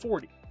total to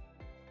 40.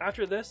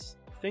 After this,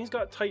 things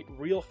got tight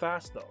real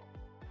fast though.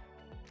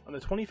 On the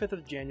 25th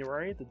of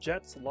January, the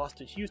Jets lost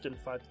to Houston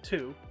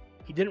 5-2.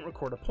 He didn't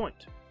record a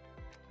point.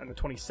 On the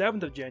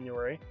 27th of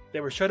January, they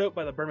were shut out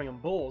by the Birmingham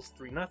Bulls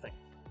 3-0.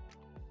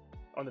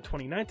 On the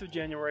 29th of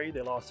January,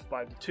 they lost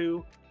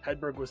 5-2.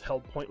 Hedberg was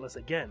held pointless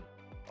again.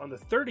 On the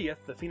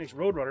 30th, the Phoenix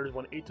Roadrunners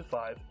won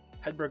 8-5.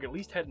 Hedberg at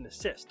least had an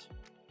assist.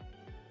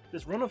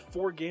 This run of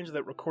 4 games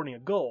without recording a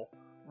goal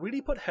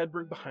really put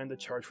Hedberg behind the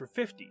charge for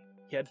 50.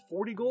 He had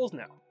 40 goals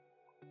now.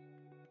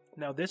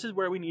 Now this is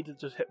where we need to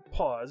just hit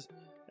pause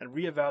and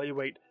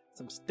reevaluate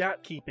some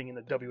stat keeping in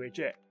the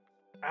WHA.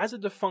 As a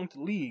defunct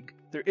league,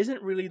 there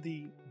isn't really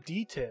the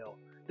detail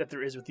that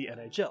there is with the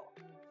NHL.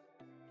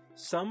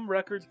 Some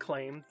records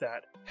claim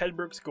that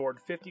Hedberg scored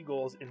 50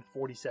 goals in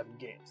 47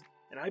 games,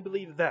 and I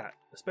believe that,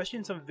 especially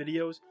in some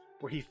videos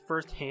where he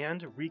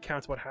firsthand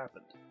recounts what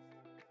happened.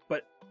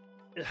 But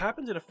it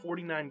happens in a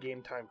 49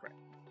 game time frame.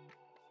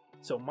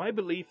 So my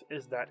belief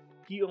is that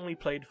he only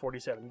played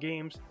 47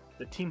 games,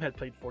 the team had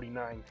played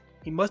 49,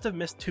 he must have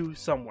missed 2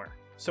 somewhere.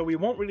 So we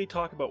won't really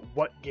talk about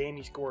what game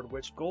he scored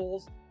which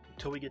goals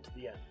until we get to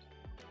the end.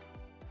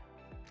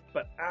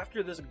 But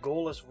after this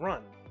goalless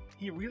run,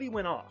 he really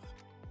went off.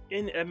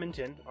 In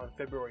Edmonton on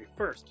February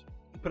 1st,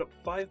 he put up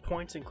 5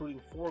 points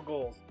including 4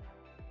 goals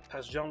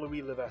past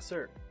Jean-Louis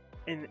Levasseur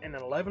in an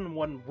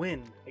 11-1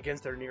 win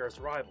against their nearest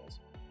rivals.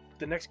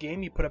 The next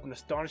game he put up an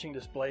astonishing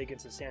display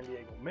against the San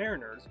Diego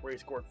Mariners where he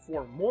scored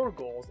 4 more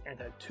goals and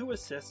had 2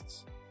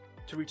 assists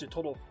to reach a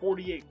total of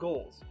 48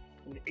 goals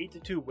in an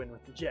 8-2 win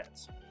with the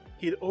Jets.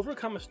 He had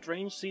overcome a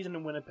strange season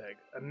in Winnipeg,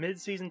 a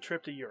mid-season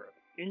trip to Europe,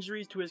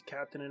 injuries to his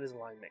captain and his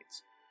line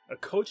mates, a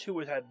coach who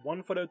had had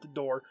one foot out the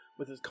door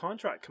with his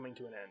contract coming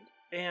to an end,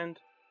 and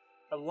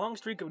a long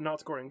streak of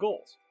not scoring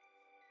goals.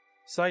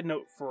 Side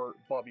note for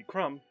Bobby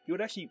Crumb, he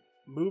would actually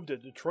move to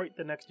Detroit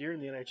the next year in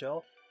the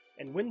NHL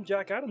and win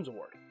Jack Adams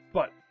Award.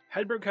 But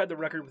Hedberg had the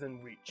record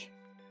within reach.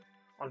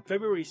 On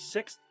February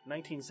 6,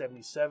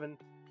 1977,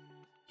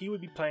 he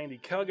would be playing the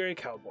Calgary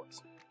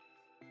Cowboys.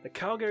 The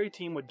Calgary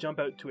team would jump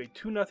out to a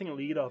 2-0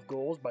 lead off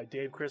goals by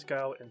Dave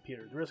Kriskow and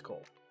Peter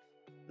Driscoll.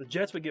 The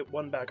Jets would get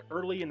one back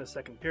early in the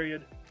second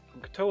period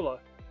from Katola,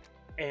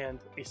 and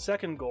a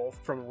second goal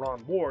from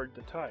Ron Ward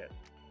to tie it.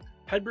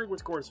 Hedberg would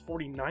score his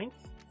 49th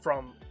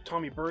from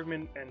Tommy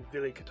Bergman and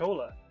Ville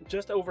Katola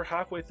just over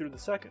halfway through the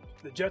second.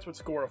 The Jets would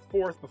score a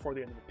 4th before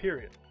the end of the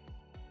period.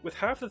 With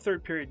half the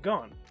third period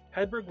gone,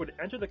 Hedberg would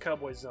enter the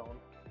Cowboys zone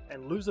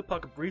and lose the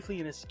puck briefly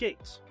in his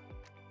skates.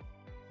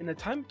 In the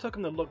time it took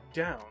him to look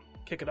down,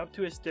 kick it up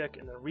to his stick,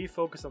 and then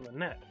refocus on the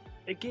net,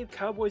 it gave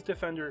Cowboys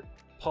defender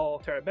Paul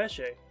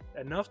Terabeshe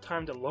enough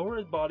time to lower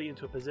his body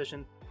into a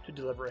position to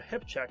deliver a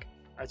hip check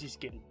as he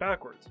skated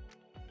backwards,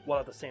 while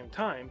at the same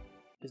time,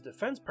 his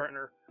defense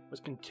partner was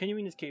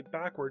continuing to skate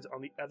backwards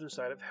on the other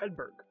side of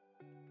Hedberg.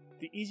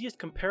 The easiest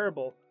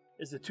comparable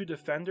is the 2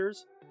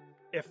 defenders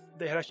if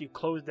they had actually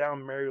closed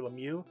down Mario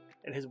Lemieux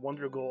and his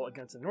wonder goal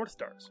against the North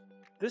Stars.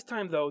 This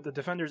time though, the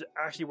defenders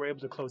actually were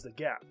able to close the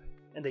gap,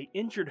 and they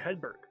injured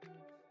Hedberg.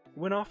 He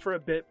went off for a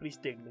bit, but he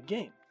stayed in the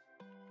game.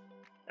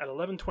 At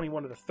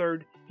 11:21 of the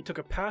third, he took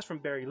a pass from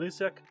Barry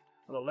Lucic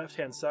on the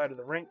left-hand side of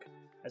the rink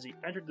as he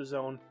entered the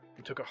zone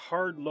and took a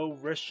hard, low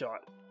wrist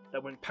shot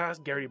that went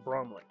past Gary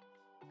Bromley.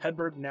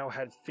 Hedberg now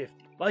had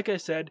 50. Like I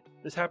said,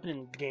 this happened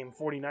in game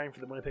 49 for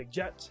the Winnipeg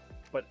Jets,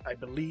 but I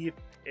believe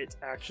it's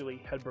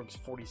actually Hedberg's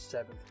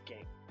 47th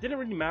game. Didn't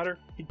really matter,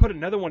 he'd put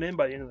another one in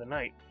by the end of the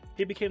night.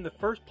 He became the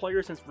first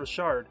player since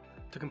Richard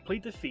to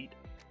complete the feat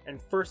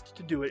and first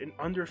to do it in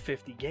under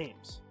 50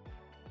 games.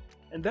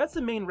 And that's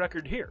the main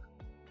record here.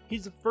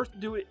 He's the first to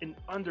do it in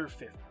under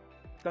 50.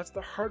 That's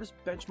the hardest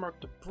benchmark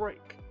to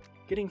break.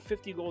 Getting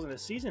 50 goals in a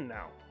season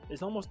now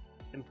is almost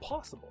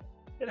impossible.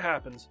 It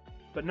happens,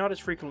 but not as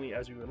frequently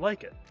as we would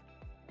like it.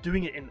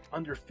 Doing it in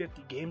under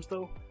 50 games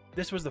though,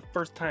 this was the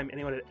first time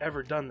anyone had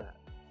ever done that.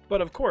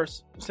 But of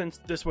course, since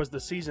this was the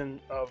season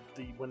of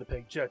the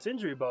Winnipeg Jets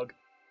injury bug,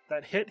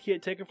 that hit he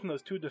had taken from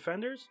those two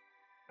defenders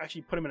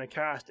actually put him in a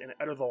cast and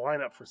out of the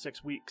lineup for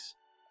 6 weeks.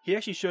 He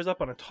actually shows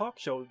up on a talk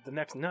show the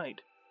next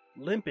night,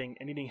 limping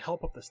and needing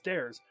help up the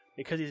stairs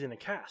because he's in a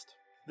cast.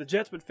 The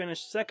Jets would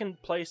finish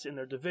second place in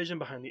their division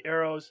behind the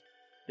Arrows.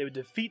 They would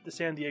defeat the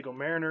San Diego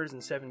Mariners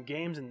in 7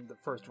 games in the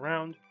first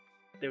round.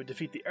 They would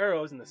defeat the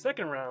Arrows in the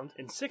second round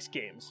in 6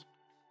 games.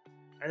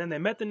 And then they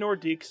met the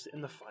Nordiques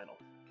in the final.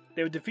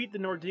 They would defeat the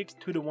Nordiques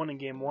 2-1 in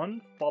Game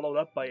 1, followed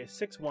up by a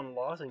 6-1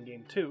 loss in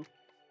Game 2.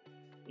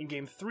 In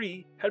Game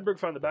 3, Hedberg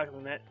found the back of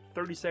the net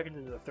 30 seconds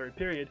into the third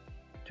period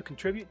to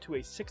contribute to a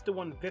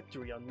 6-1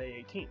 victory on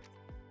May 18th.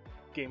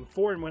 Game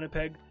 4 in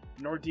Winnipeg,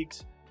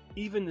 Nordiques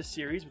evened the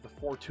series with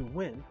a 4-2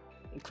 win,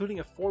 including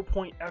a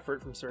 4-point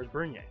effort from Serge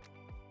Bernier.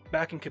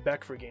 Back in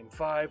Quebec for Game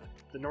 5,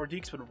 the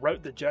Nordiques would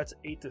rout the Jets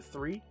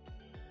 8-3.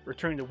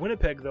 Returning to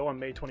Winnipeg though on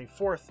May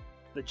 24th,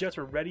 the Jets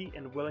were ready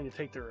and willing to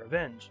take their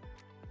revenge.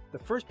 The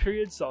first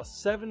period saw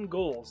 7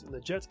 goals and the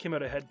Jets came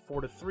out ahead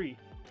 4-3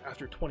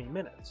 after 20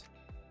 minutes.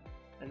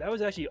 And that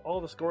was actually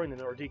all the scoring the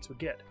Nordiques would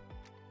get.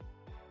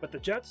 But the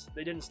Jets,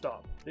 they didn't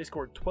stop. They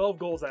scored 12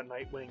 goals that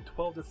night, winning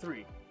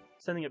 12-3,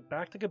 sending it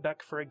back to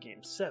Quebec for a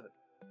Game 7.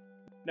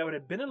 Now it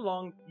had been a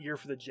long year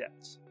for the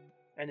Jets,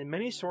 and in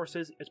many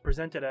sources it's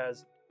presented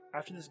as,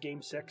 after this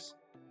Game 6,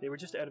 they were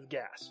just out of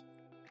gas.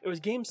 It was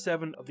Game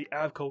 7 of the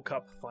Avco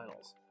Cup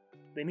Finals.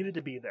 They needed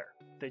to be there.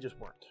 They just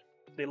weren't.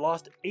 They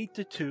lost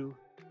 8-2,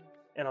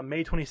 and on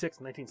May 26,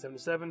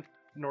 1977,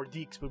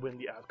 Nordiques would win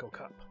the Avco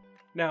Cup.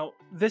 Now,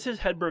 this is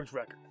Hedberg's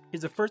record.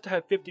 He's the first to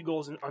have 50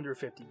 goals in under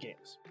 50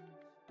 games.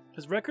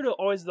 His record will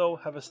always, though,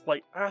 have a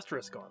slight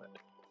asterisk on it.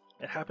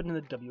 It happened in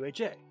the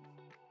WHA.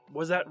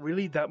 Was that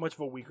really that much of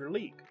a weaker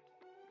league?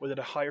 Was it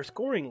a higher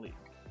scoring league?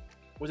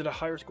 Was it a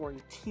higher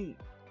scoring team?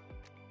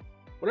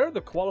 Whatever the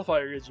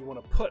qualifier is you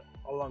want to put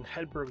along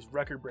Hedberg's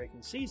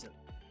record-breaking season,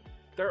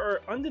 there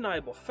are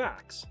undeniable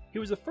facts. He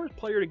was the first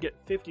player to get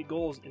 50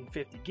 goals in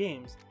 50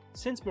 games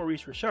since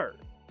Maurice Richard.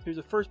 He was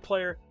the first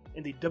player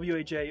in the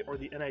WHA or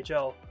the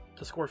NHL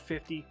to score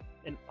 50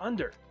 in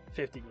under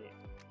 50 games.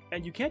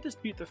 And you can't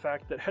dispute the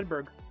fact that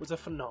Hedberg was a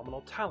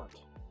phenomenal talent.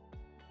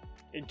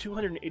 In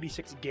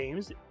 286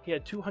 games, he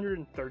had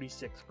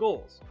 236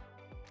 goals,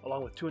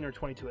 along with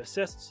 222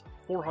 assists,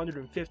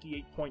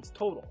 458 points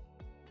total.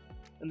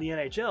 In the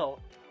NHL,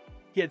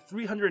 he had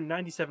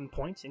 397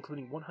 points,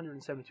 including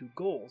 172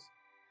 goals,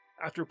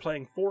 after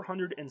playing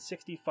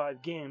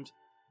 465 games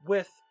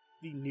with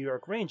the New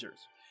York Rangers.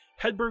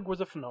 Hedberg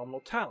was a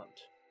phenomenal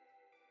talent.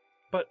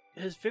 But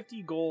his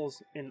 50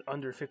 goals in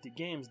under 50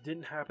 games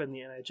didn't happen in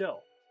the NHL.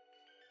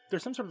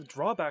 There's some sort of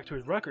drawback to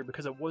his record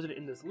because it wasn't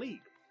in this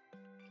league.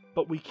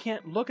 But we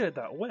can't look at it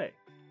that way.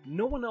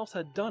 No one else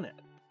had done it.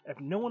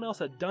 If no one else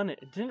had done it,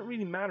 it didn't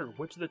really matter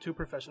which of the 2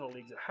 professional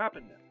leagues it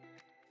happened in.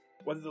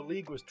 Whether the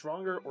league was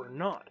stronger or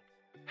not,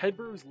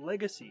 Hedberg's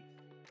legacy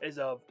is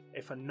of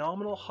a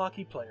phenomenal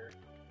hockey player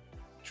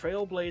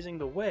trailblazing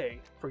the way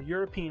for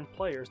European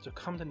players to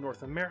come to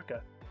North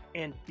America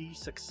and be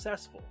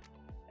successful.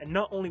 And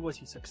not only was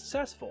he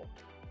successful,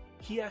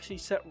 he actually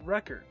set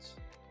records.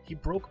 He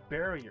broke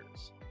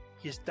barriers.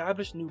 He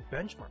established new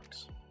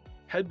benchmarks.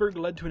 Hedberg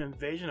led to an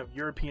invasion of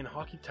European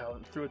hockey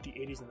talent throughout the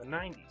 80s and the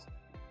 90s.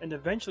 And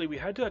eventually we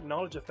had to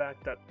acknowledge the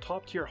fact that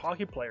top-tier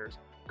hockey players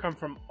come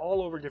from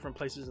all over different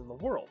places in the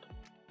world.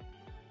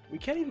 We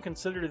can't even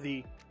consider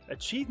the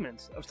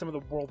achievements of some of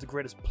the world's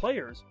greatest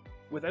players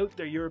without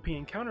their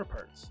European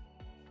counterparts.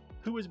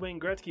 Who is Wayne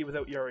Gretzky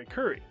without Jari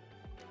Kurri?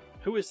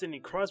 Who is Sidney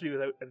Crosby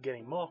without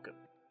Evgeny Malkin?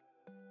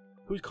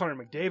 Who's Connor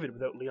McDavid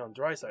without Leon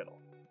Draisaitl?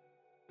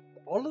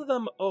 All of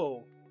them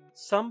owe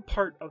some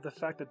part of the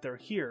fact that they're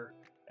here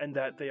and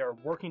that they are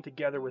working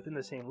together within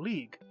the same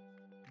league,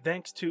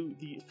 thanks to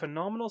the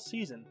phenomenal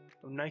season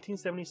of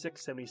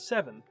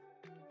 1976-77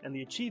 and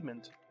the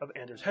achievement of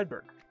Anders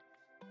Hedberg.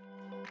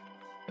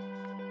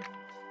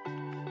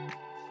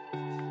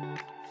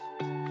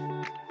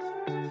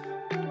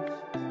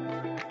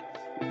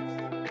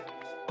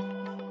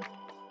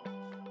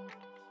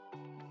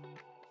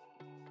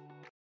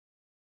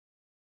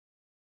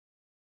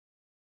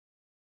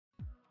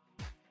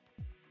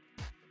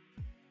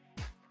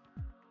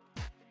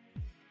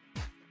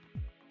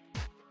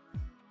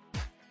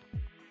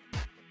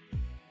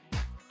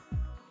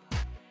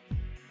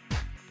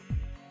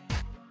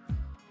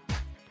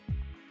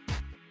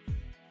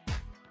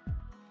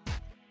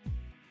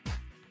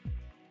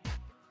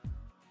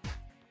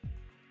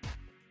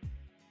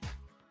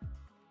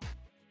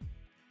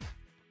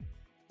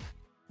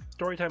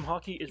 Storytime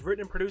Hockey is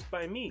written and produced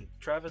by me,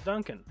 Travis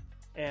Duncan,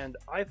 and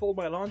I fold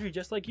my laundry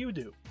just like you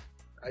do.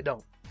 I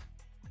don't.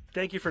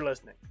 Thank you for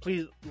listening.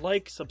 Please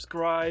like,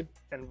 subscribe,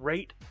 and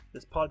rate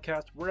this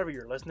podcast wherever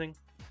you're listening.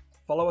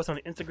 Follow us on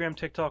Instagram,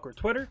 TikTok, or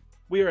Twitter.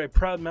 We are a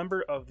proud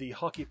member of the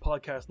Hockey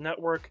Podcast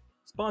Network,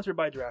 sponsored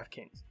by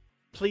DraftKings.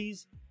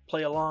 Please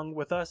play along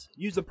with us.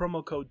 Use the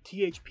promo code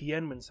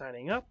THPN when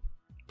signing up.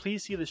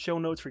 Please see the show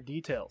notes for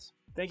details.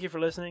 Thank you for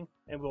listening,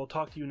 and we'll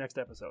talk to you next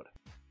episode.